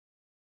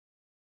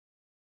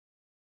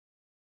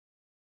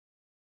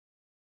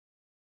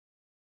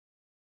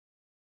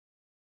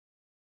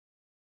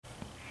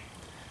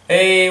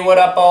Hey, what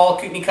up all?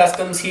 Kootenai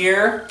Customs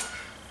here.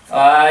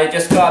 I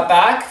just got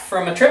back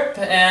from a trip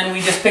and we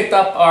just picked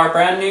up our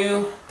brand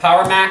new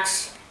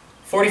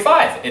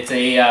powermax45. It's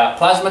a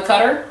plasma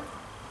cutter,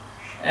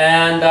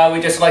 and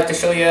we just like to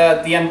show you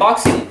the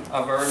unboxing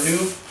of our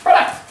new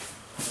product.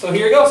 So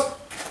here it goes.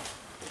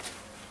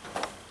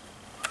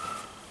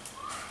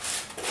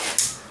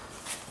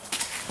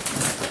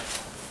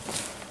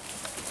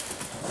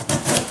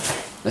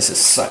 This is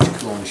such a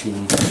cool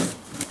machine.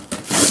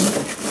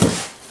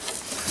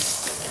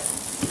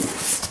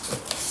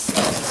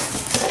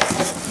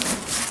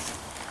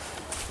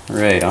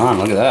 Right on,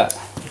 look at that.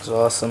 Looks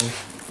awesome.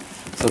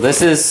 So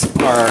this is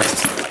our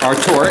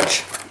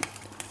torch.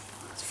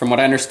 From what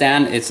I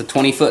understand, it's a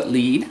 20-foot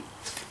lead.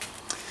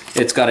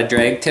 It's got a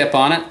drag tip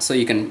on it, so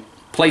you can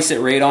place it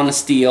right on the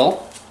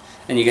steel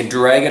and you can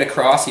drag it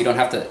across. You don't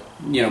have to,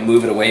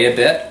 move it away a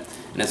bit.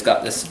 And it's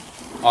got this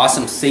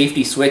awesome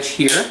safety switch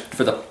here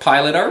for the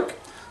pilot arc.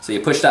 So you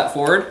push that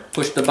forward,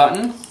 push the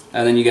button,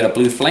 and then you get a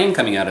blue flame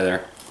coming out of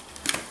there.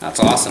 That's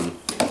awesome.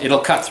 It'll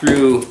cut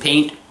through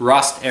paint,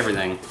 rust,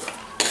 everything.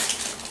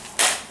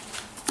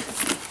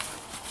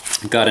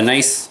 Got a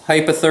nice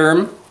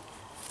hypetherm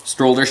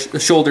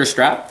shoulder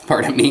strap,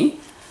 pardon me.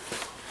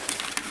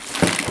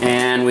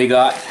 And we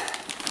got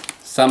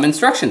some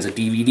instructions, a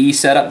DVD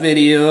setup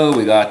video,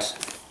 we got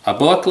a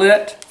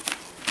booklet.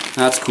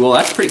 That's cool,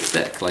 that's pretty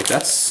thick, like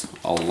that's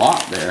a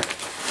lot there.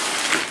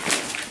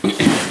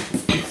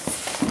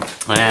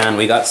 And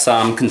we got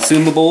some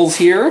consumables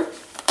here.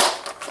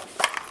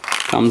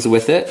 Comes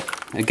with it,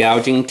 a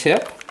gouging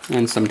tip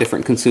and some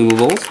different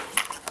consumables.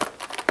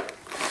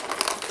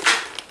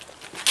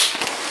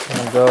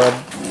 Oh god.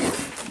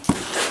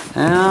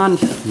 And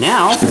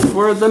now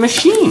for the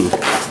machine.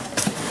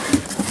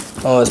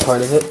 Oh, it's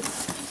part of it?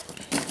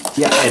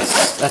 Yeah,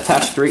 it's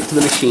attached right to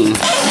the machine.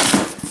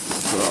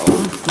 So,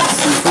 let's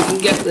see if we can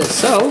get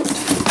this out.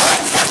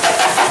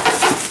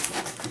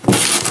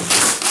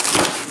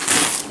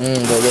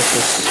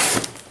 Delicious.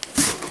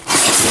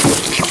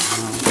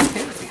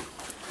 Okay.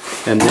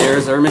 And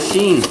there's our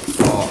machine.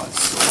 Oh,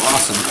 it's so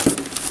awesome.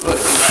 Look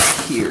at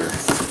that here.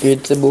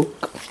 It's a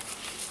book.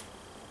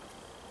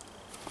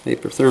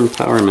 Hypetherm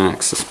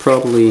PowerMax is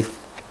probably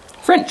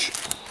French.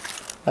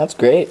 That's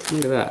great.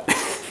 Look at that.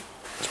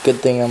 It's a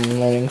good thing I'm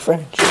learning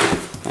French.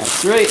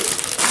 That's right.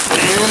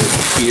 And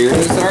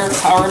here's our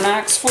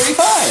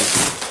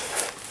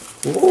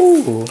powermax45.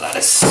 Ooh. That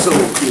is so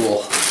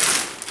cool.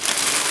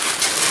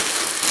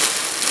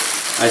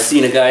 I've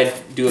seen a guy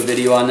do a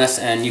video on this,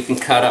 and you can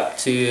cut up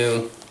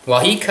to,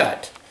 well, he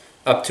cut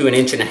up to 1.5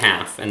 inches,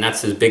 and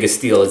that's as big a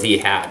steel as he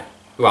had,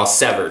 well,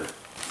 severed.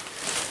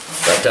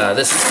 But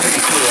this is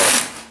pretty cool.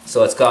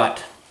 So it's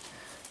got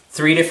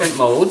 3 different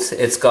modes.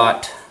 It's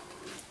got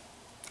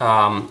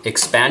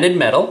expanded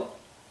metal,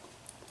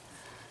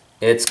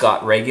 it's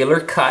got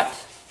regular cut,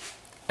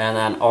 and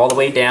then all the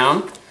way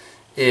down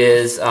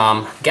is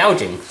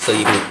gouging. So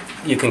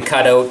you can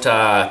cut out,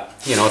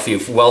 if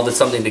you've welded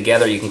something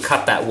together, you can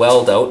cut that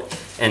weld out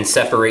and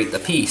separate the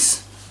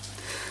piece.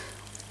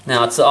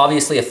 Now it's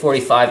obviously a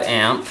 45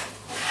 amp,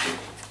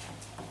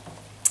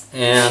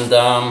 and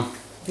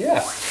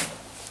yeah.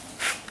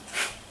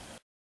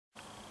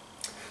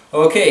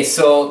 Okay,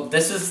 so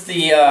this is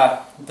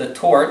the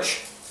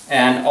torch,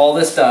 and all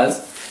this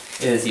does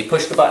is you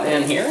push the button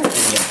in here and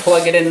you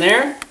plug it in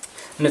there,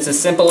 and it's as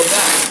simple as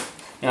that.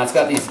 Now it's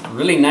got these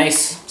really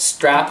nice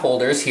strap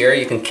holders here.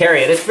 You can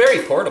carry it. It's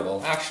very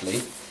portable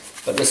actually,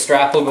 but the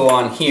strap will go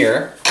on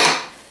here,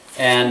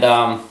 and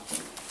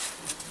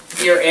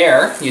your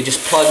air, you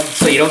just plug,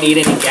 so you don't need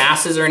any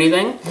gases or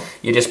anything.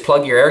 You just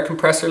plug your air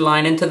compressor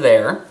line into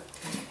there,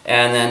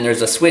 and then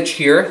there's a switch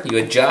here. You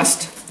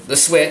adjust the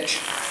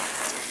switch,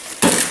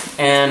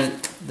 and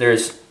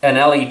there's an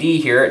LED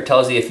here. It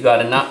tells you if you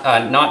got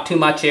not too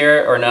much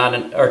air or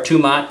too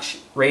much.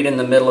 Right in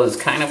the middle is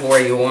kind of where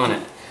you want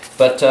it.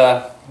 But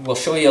we'll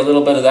show you a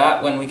little bit of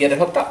that when we get it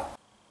hooked up.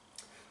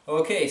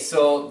 Okay,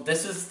 so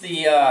this is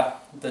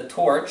the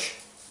torch,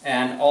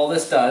 and all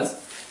this does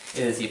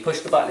is you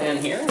push the button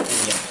in here and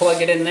you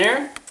plug it in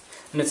there,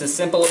 and it's as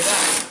simple as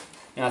that.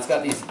 Now it's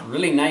got these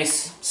really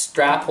nice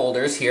strap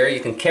holders here. You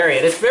can carry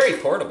it. It's very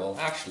portable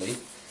actually,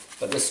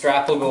 but the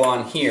strap will go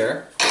on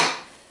here,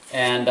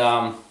 and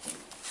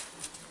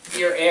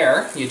your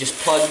air, you just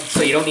plug,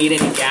 so you don't need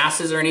any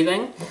gases or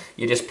anything.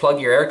 You just plug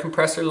your air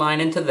compressor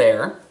line into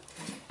there,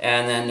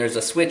 and then there's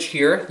a switch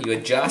here. You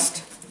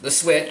adjust the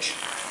switch,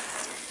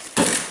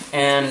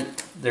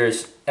 and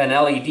there's an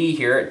LED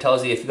here. It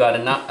tells you if you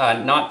got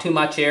not too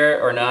much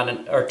air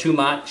or too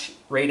much.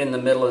 Right in the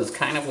middle is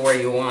kind of where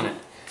you want it.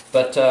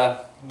 But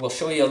we'll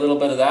show you a little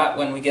bit of that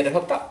when we get it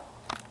hooked up.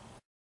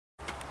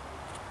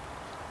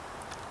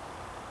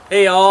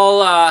 Hey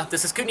all,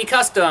 this is Kootenai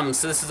Customs.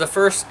 So this is the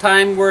first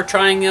time we're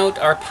trying out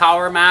our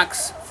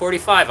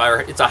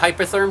powermax45. It's a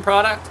hypetherm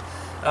product.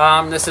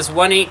 This is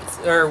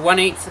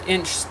 1/8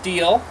 inch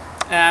steel,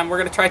 and we're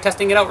going to try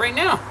testing it out right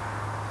now.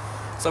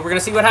 So we're going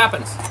to see what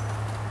happens.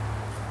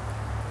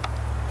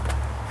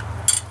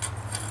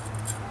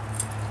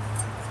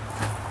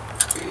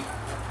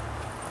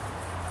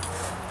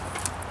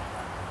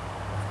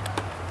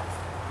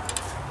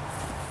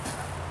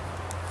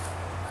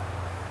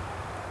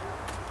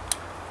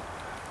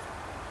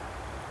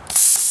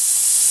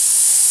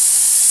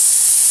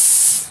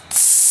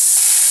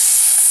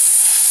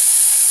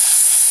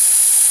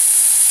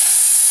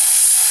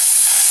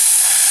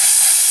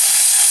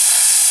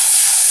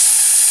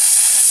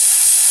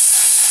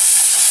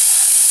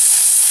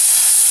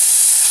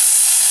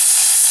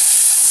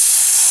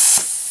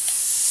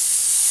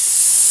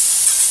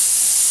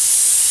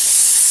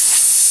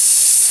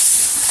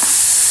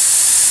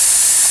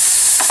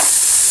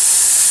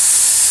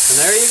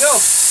 there you go.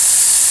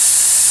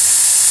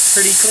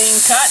 Pretty clean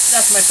cut.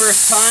 That's my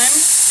first time.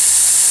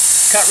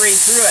 Cut right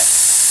through it.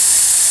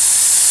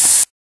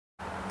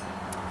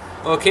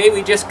 Okay,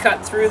 we just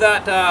cut through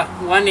that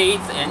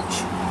 1/8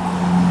 inch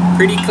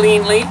pretty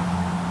cleanly.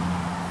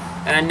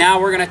 And now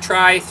we're going to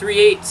try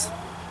 3/8.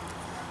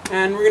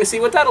 And we're going to see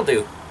what that'll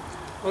do.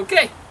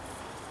 Okay.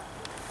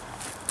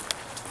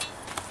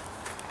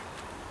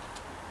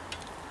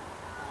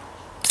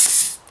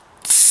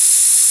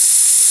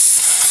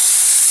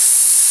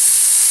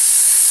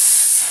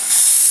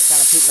 I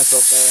kind of peeped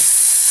myself there.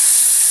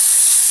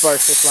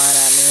 Sparks just flying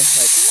at me.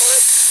 Like,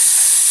 what?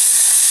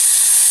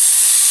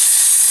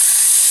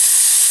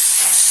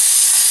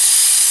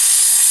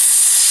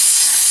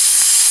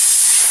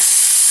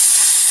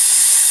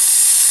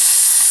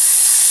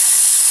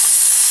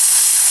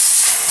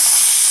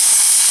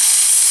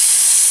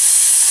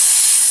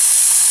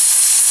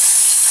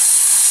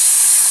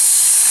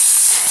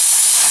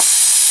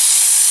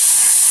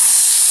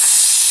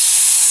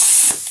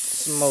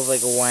 Smells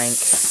like a wank.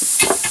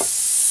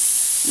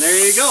 There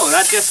you go.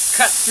 That just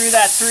cut through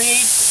that 3/8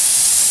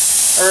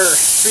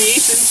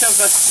 inch of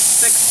a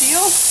 6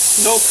 steel.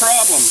 No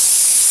problem.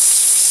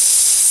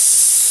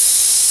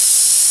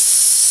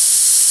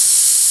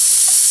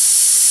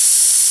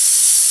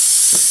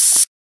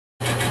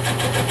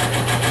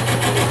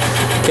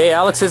 Okay,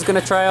 Alex is going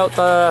to try out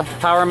the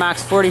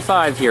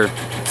powermax45 here.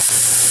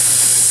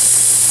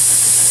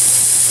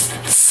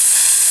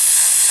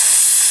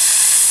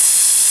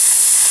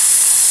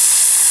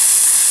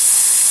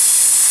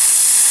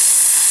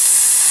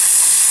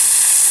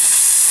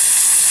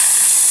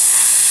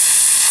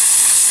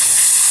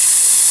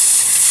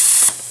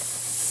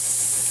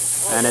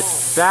 And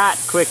it's that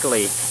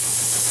quickly. I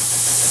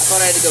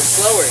thought I had to go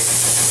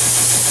slower.